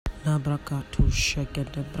Nabrakatu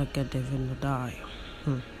shekete brekete vinadai.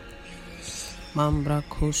 Mambra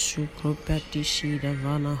kusu krupeti shida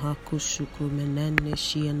vana hakusu kumenende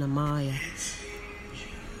shianamaya.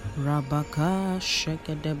 Rabaka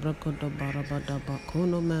shekete brekodo barabada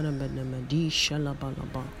bakuno menemenemedi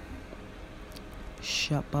shalabalaba.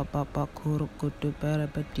 Shapapapa kurukutu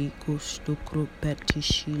berabadi kustu krupeti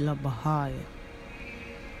shila bahaya.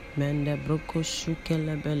 Mende brukusu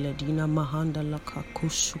kelebeledina mahanda laka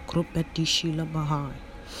kusu krupeti shila bahaya.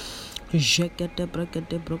 Jekete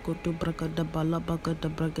brekete brokotu brekete balabakete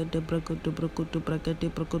brekete brokotu brokotu brekete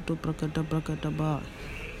brokotu brekete brekete ba.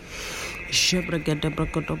 Jebrekete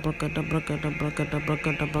brokotu brekete brekete brekete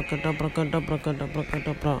brekete brekete brekete brekete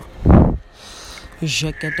brekete bra.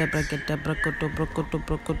 Jekete brekete brokotu brokotu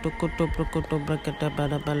brokotu kotu brokotu brekete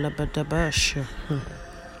bala bala bete bash.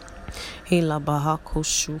 Hila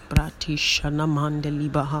bahakusu pratishana mandeli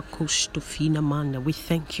bahakustu fina manda. We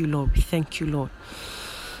thank you, Lord. We thank you, Lord.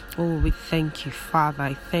 Oh, we thank you, Father.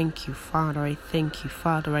 I thank you, Father. I thank you,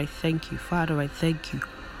 Father. I thank you, Father. I thank you.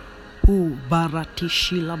 Oh,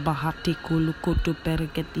 baratishila bahati kulukoto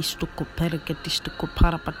peregetisto ko peregetisto ko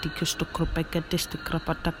parapatikisto kropeketisto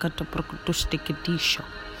krapatakata prokotosteketisha.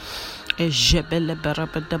 Ejebele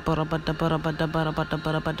barabada barabada barabada barabada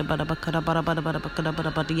barabada barabada barabada barabada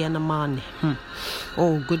barabada yanamani.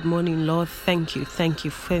 Oh, good morning, Lord. Thank you, thank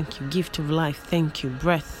you, thank you. Gift of life, thank you.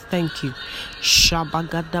 Breath, thank you.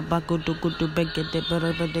 Shabagada bagodo godo begede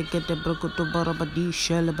barabada gede brogodo barabadi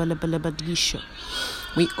shelebele badisha.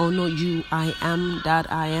 We honor you, I am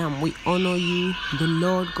that I am. We honor you, the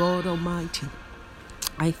Lord God Almighty.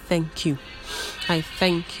 I thank you. I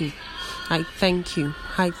thank you. I thank you.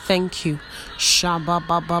 I thank you. Shaba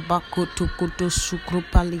baba bakutu kutu sukru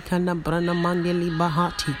palikana brana mandeli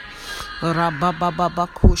bahati. Rababa baba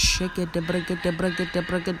kusheke de bregete bregete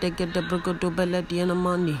bregete de bregoto belediana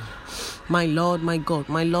mandi. My Lord, my God,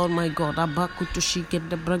 my Lord, my God. Abakutu shike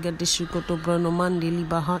de bregete sukoto brano mandeli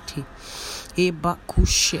bahati.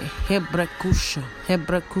 Ebakushe, hebrekusha,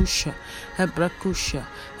 hebrekusha, hebrekusha,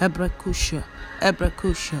 hebrekusha,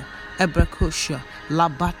 hebrekusha. Ebrakusha,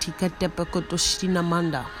 Labatika Depakotostina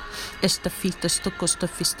Manda, Estafita Stokosta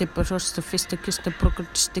Fiste Perosta Fiste Kista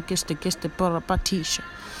Prokotistikista Kista Parapatisha,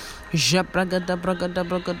 Jabragada Bragada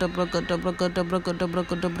Bragada Bragada Bragada Bragada Bragada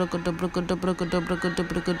Bragada Bragada Bragada Bragada Bragada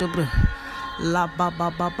Bragada La Baba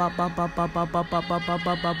Baba Baba Baba Baba Baba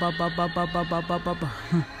Baba Baba Baba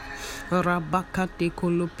Rabakati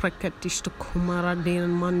Kulu Prakatista Kumara Dean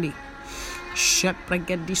Mandi.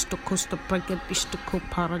 Shepregedisto costa pregedisto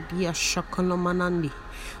coparadia shakano manandi.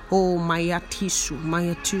 Oh, mayatisu,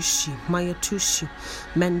 mayatusi,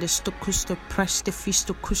 mendesto costa preste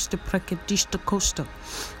fisto costa pregedisto costa.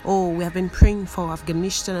 Oh, we have been praying for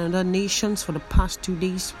Afghanistan and other nations for the past 2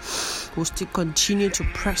 days. We'll still continue to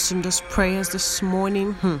press in those prayers this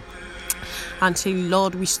morning. And say,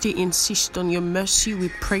 Lord, we still insist on your mercy. We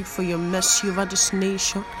pray for your mercy over this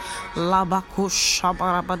nation. Labako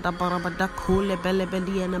shabarabada barabada kule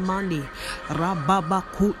belebeli and amani.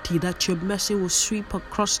 Rababakuti, that your mercy will sweep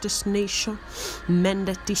across this nation.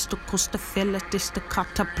 Mendetis to costa feletis to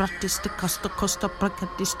kata pratis to costa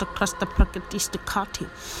prakatis to costa prakatis to kati.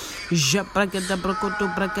 Jabragada bragodo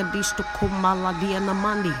bragadis to kumala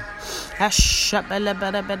dianamandi. Ashabele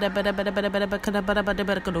bere bere bere bere bere bere bere bere bere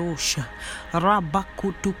bere bere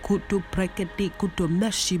Rabakutu kutu preketi kutu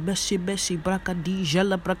mercy brakadi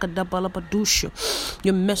jala brakada balabadusha.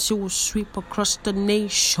 Your mercy will sweep across the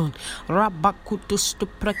nation. Rabakutu stu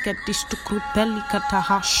preketi stu krupeli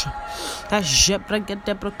katahasha.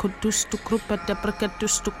 Ajebragada brakutu stu krupete preketu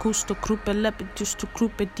stu kustu krupelepitu stu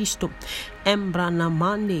krupetisto. Embrana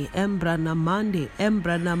mande.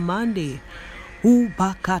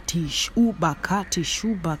 Ubakatish.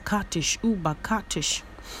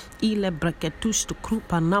 Ile breketus to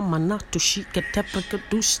krupa namana to shike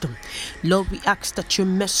teprekadustum. Lord, we ask that your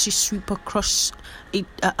mercy sweep across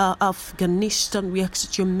Afghanistan. We ask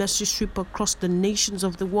that your mercy sweep across the nations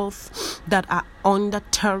of the world that are under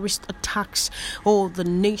terrorist attacks. Oh, the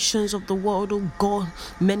nations of the world, oh God.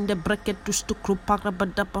 Mende breketus to krupa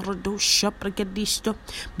rabadaparado shaprekadisto.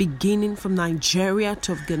 Beginning from Nigeria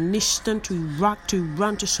to Afghanistan to Iraq to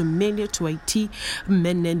Iran to Somalia to Haiti.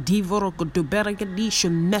 Menendivoro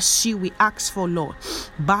godoberegadisha. Mercy we ask for, Lord.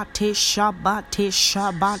 Batesha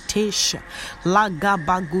laga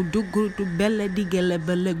bagudugudu beledi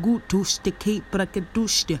gelebelegutu steke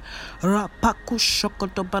praketuste rapaku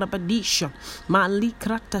shokoto parabadisha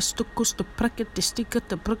malikrata stukusto praketistika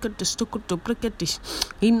to praketistukuto praketis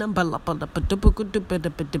inambalapa the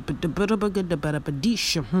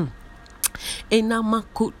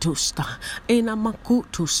Enamakutusta,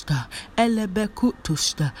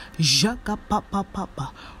 elebekutusta, jaka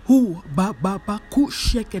papa, who baba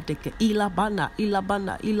kusheketeke, ilabana,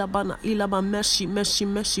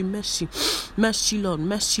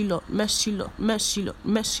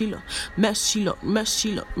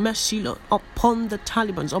 mercy, Lord, upon the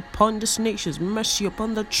Taliban, upon these nations, mercy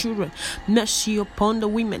upon the children, mercy upon the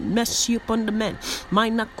women, mercy upon the men. My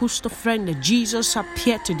Nakusta friend, Jesus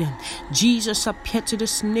appeared to them. Jesus appeared to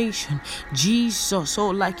this nation. Jesus,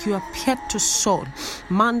 like you appeared to Saul.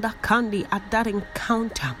 Manda Kandi at that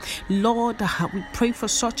encounter. Lord, we pray for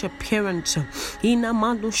such appearance. In the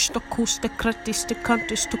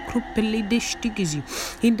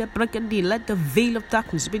Brakadi, let the veil of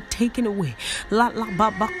darkness be taken away. Let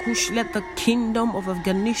the kingdom of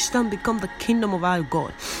Afghanistan become the kingdom of our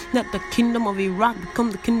God. Let the kingdom of Iraq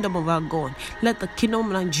become the kingdom of our God. Let the kingdom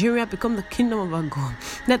of Nigeria become the kingdom of our God.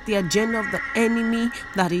 Let the agenda of the enemy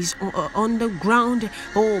that is on the ground,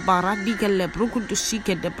 let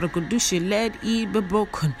it be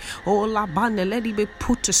broken. Let it be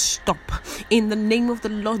put to stop in the name of the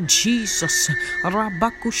Lord Jesus.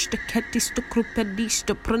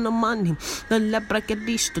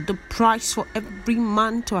 The price for every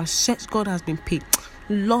man to access God has been paid.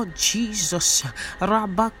 Lord Jesus,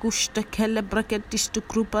 Rabakusta Kelebraketist to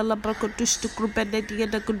Krupala Brakotus to Krupedia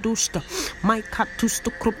de Kudusta, my catus to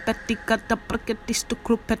Krupetica the Braketist to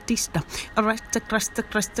Krupetista, Resta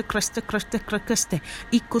Cresta,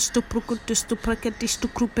 Equals to Procutus to Praketis to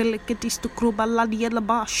Krupeleketis to Krubaladia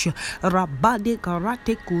Labash, Rabade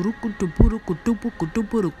Karate Kuruku to Buruku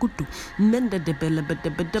Kutu, Menda de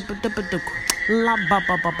Belebede, La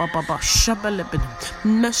Baba Shabalebed,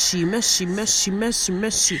 mercy.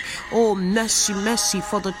 Oh, mercy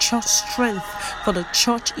for the church strength, for the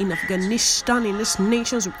church in Afghanistan, in these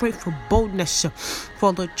nations. We pray for boldness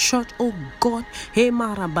for the church, oh God.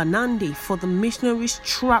 Marabanandi, for the missionaries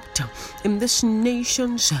trapped in these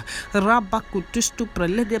nations. Rabakutustu,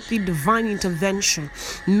 let there be divine intervention.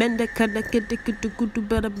 Mendekadekutu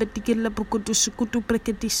berabetikel bukutusukutu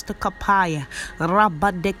preketista kapaya.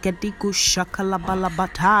 Rabadeketiku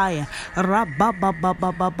shakalabalabataya.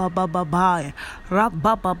 Rababababababababaya. Lord,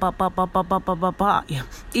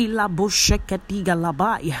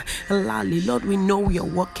 we know you're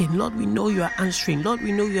working. Lord, we know you are answering. Lord,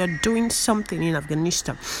 we know you are doing something in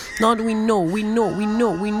Afghanistan. Lord, we know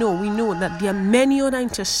that there are many other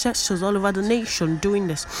intercessors all over the nation doing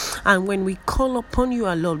this. And when we call upon you,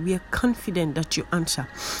 our Lord, we are confident that you answer.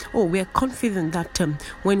 Oh, we are confident that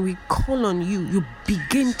when we call on you, you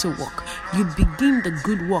begin to work. You begin the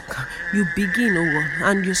good work. You begin, oh God,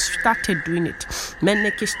 and you started doing it.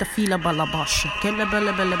 Menekista fila balabasha.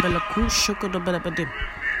 Kelebelebelebele kushokodobelebede.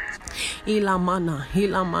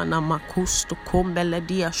 Ilamana makusto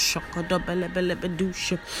kombeledia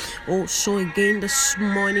shokodobelebelebedusha. Oh, so again this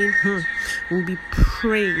morning, we'll be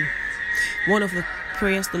praying. One of the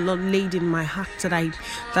prayers the Lord laid in my heart that I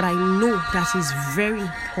know that is very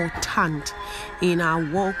important in our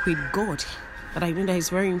walk with God. But I know that it's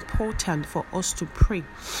very important for us to pray.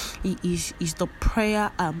 It is the prayer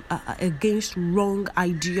against wrong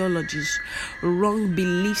ideologies, wrong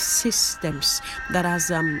belief systems that has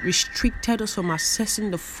restricted us from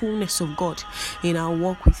accessing the fullness of God in our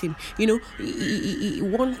walk with Him. You know,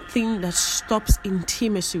 one thing that stops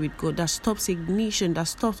intimacy with God, that stops ignition, that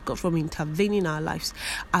stops God from intervening in our lives,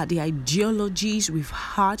 are the ideologies we've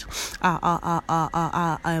had,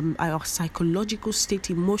 our psychological state,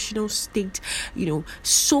 emotional state. You know,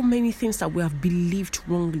 so many things that we have believed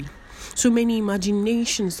wrongly. So many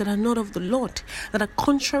imaginations that are not of the Lord, that are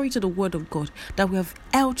contrary to the word of God, that we have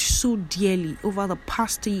held so dearly over the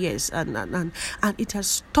past years, and it has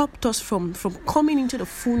stopped us from coming into the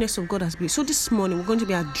fullness of God as believed. So this morning we're going to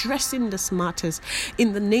be addressing these matters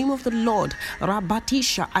in the name of the Lord.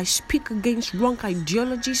 Rabatisha, I speak against wrong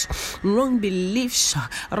ideologies, wrong beliefs.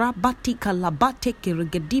 Rabatika labateke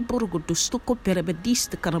regediborogudustoko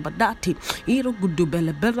perebediste karabadati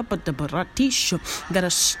irogudubelebelabadabaраtisha, that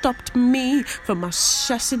has stopped me from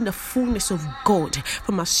accessing the fullness of God,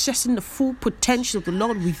 from accessing the full potential of the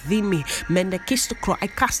Lord within me. I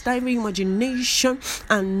cast down every imagination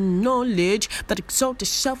and knowledge that exalts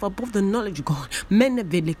itself above the knowledge of God.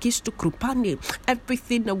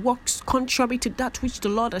 Everything that works contrary to that which the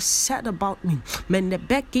Lord has said about me.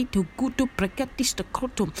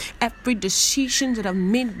 Every decision that I've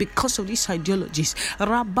made because of these ideologies.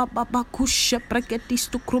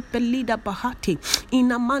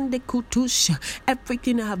 Inamande kutus,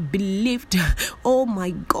 everything I have believed, oh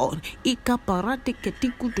my God, ikaparate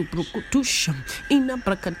ketiku to brukutush, ina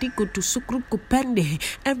brakatiku to sukrukupende,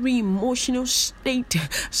 every emotional state,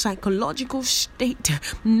 psychological state,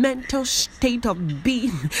 mental state of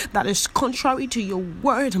being that is contrary to your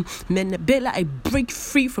word, menebela, I break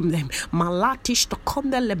free from them. Malatish to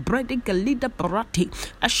come the lebredi galida parati,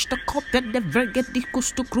 ashtakope the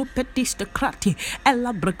vergetikus to grupetis the krati,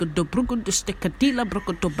 ella brigado brugo de stekadila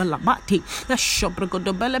brocoto balabati,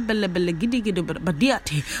 ashobragodo bella bella bella gidi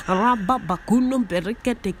badiati, rabba bacuno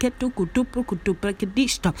bericete ketu kutupu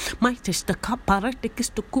kutuprekadista, my testa caparaticus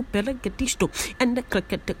to cuperecadisto, and the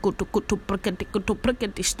crackete kutu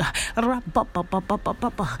prekadista, rabba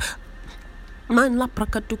papa. Man la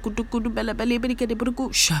prakatukudu bele bele berike de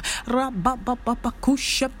brugusha rababa papa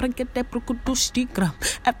kusha prakete prokudustikra.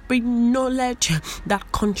 Every knowledge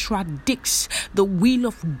that contradicts the will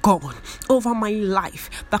of God over my life,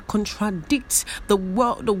 that contradicts the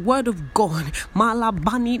word of God,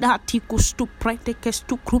 malabani datikustu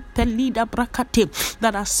pretekestu krupelida brakate,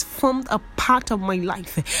 that has formed a part of my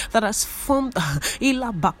life, that has formed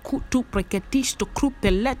ila bakutu preketisto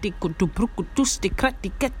krupeletiku to brukutusti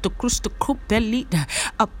kratiketo krustu krupel lead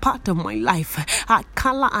a part of my life. I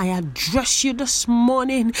address you this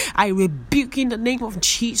morning. I rebuke in the name of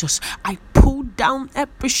Jesus. I pull down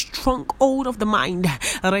every stronghold of the mind.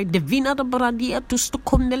 I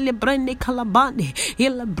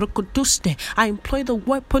employ the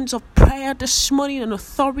weapons of prayer this morning in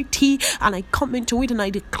authority, and I come into it and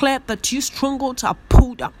I declare that you strongholds are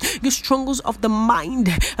pulled down. You strongholds of the mind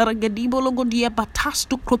that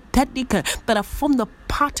have formed the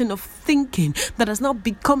pattern of thinking that has now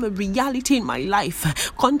become a reality in my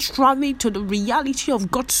life, contrary to the reality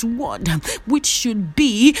of God's word, which should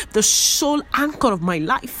be the sole anchor of my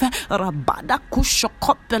life.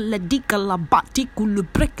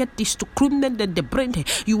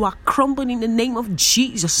 You are crumbling in the name of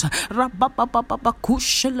Jesus.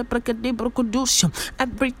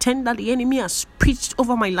 Everything that the enemy has preached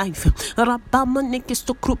over my life,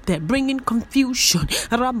 bringing confusion,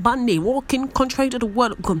 walking contrary to the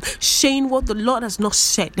word of God, saying what the Lord has not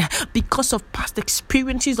said because of past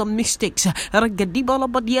experiences or mistakes. Let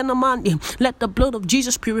the blood of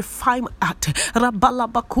Jesus purify my heart.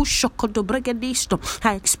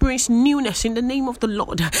 I experience newness in the name of the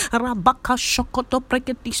Lord.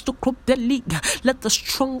 Let the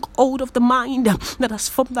stronghold of the mind that has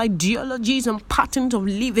formed ideologies and patterns of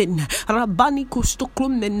living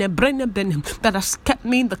that has kept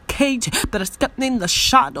me in the cage, that has kept me in the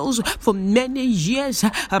shadows for many years.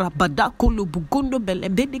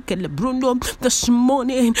 This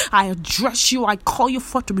morning I address you, I call you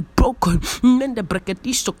for to be broken.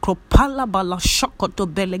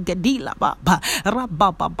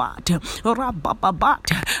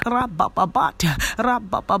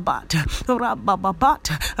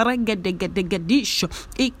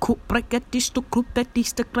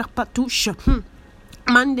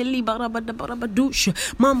 Mandeli barabadusha,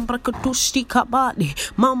 Mambracatusti Kabadi,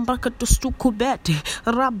 Mambracatustu Kubete,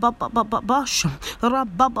 Rabababasha,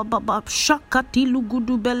 Rabababa Shakati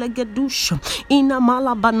Lugudu Belegedusha, Ina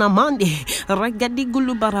Malabanamandi,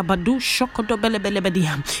 Regadigulu Barabadu, Shokoto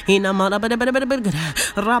Belebelebedia, Ina Malabedebedebedebed,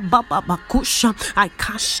 Rababakusha. I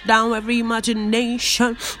cast down every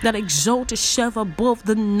imagination that exalts itself above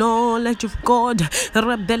the knowledge of God.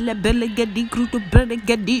 Rebelebelegedigrud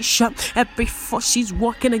Belegedisha, every force is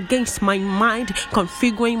working against my mind,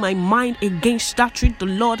 configuring my mind against that truth the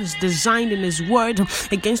Lord has designed in His word,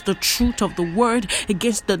 against the truth of the word,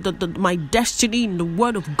 against my destiny in the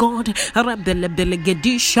word of God.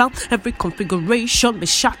 Every configuration be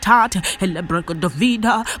shattered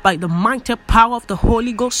by the mighty power of the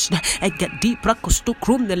Holy Ghost. I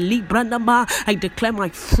declare my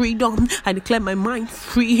freedom. I declare my mind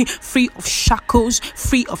free of shackles,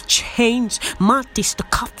 free of chains. Matis the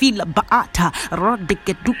kafila baata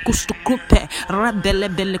radikedukus to krupe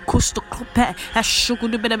rabele kusto krupe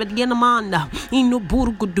ashukudu bedabedianamanda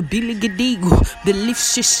inoburgu du biligedigo. Belief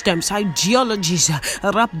systems, ideologies,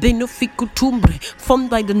 rabbinofikutumbre, formed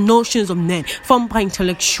by the notions of men, formed by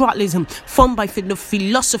intellectualism, formed by the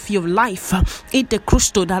philosophy of life. It a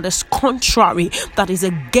Christo that is contrary, that is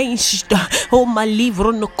against my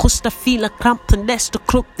livro no costa fila crampton nest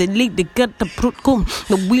crook the lead the get the prutkum,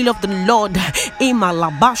 the will of the Lord.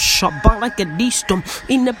 Emalabasha barakadisto wisdom.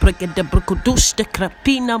 In the bregede brokudus de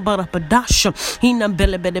crapina barabadasha. In a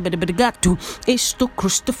belebedebedegatu. Esto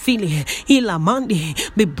crustofili. Ilamandi.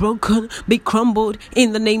 Be broken, be crumbled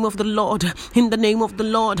in the name of the Lord. In the name of the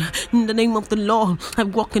Lord. In the name of the Lord. I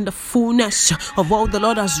walk in the fullness of all the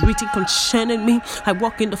Lord has written concerning me. I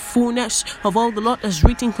walk in the fullness of all the Lord has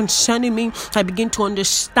written concerning me. I begin to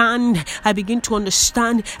understand. I begin to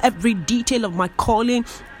understand every detail of my calling,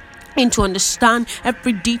 and to understand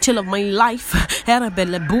every detail of my life,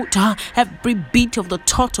 every bit of the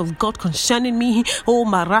thought of God concerning me. Oh,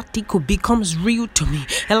 Maratiku becomes real to me.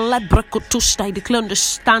 I declare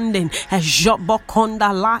understanding. I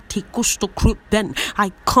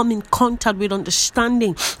come in contact with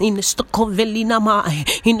understanding. In the Stokovelina Mai,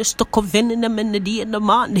 in the Stokovenina Menedi and the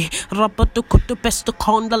Mani, Rapato Pesto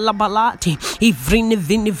Conda Labalati, Ivrini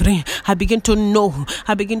Vinivri. I begin to know.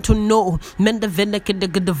 Menda Veneke de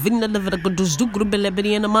Vin. Rabasha,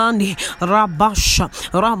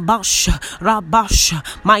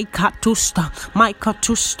 my katusta,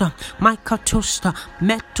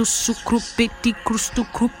 metusukrupi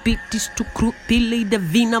krupitis to krupili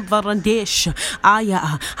divina varandesh.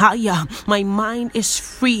 Aya, my mind is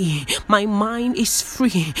free. My mind is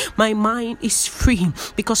free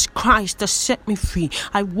because Christ has set me free.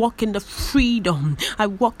 I walk in the freedom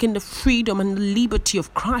and the liberty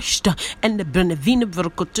of Christ and the benevina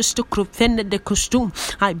vercotus.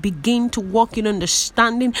 I begin to walk in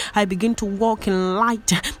understanding. I begin to walk in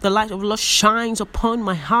light. The light of Lord shines upon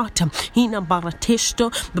my heart.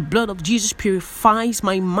 The blood of Jesus purifies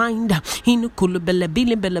my mind.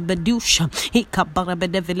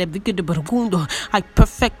 I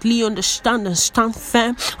perfectly understand and stand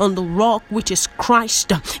firm on the rock which is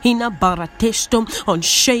Christ.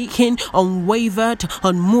 Unshaken, unwavered,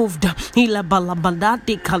 unmoved.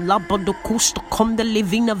 The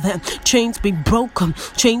living of them. Chains be broken.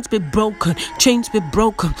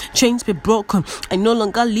 I no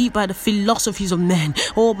longer live by the philosophies of men.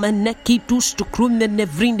 Oh,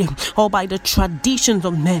 or by the traditions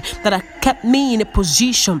of men that have kept me in a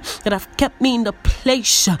position, that have kept me in the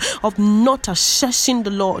place of not assessing the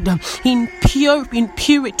Lord in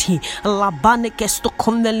purity. By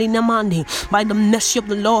the mercy of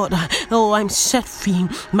the Lord, oh, I'm set free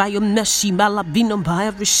by your mercy. I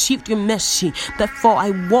have received your mercy. Therefore,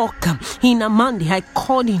 I walk in Amandi,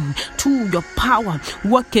 according to your power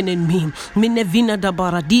working in me. Minevina da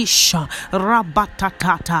baradisha,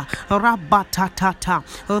 rabatatata.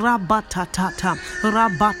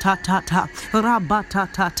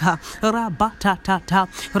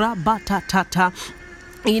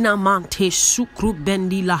 Inamante sukru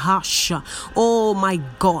bendi lahasha. Oh my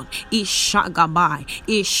God, Ishagabai.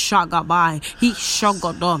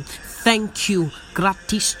 Thank you,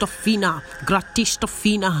 gratistofina,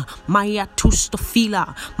 Maya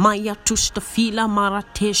tustofila,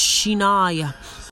 marateshinaya.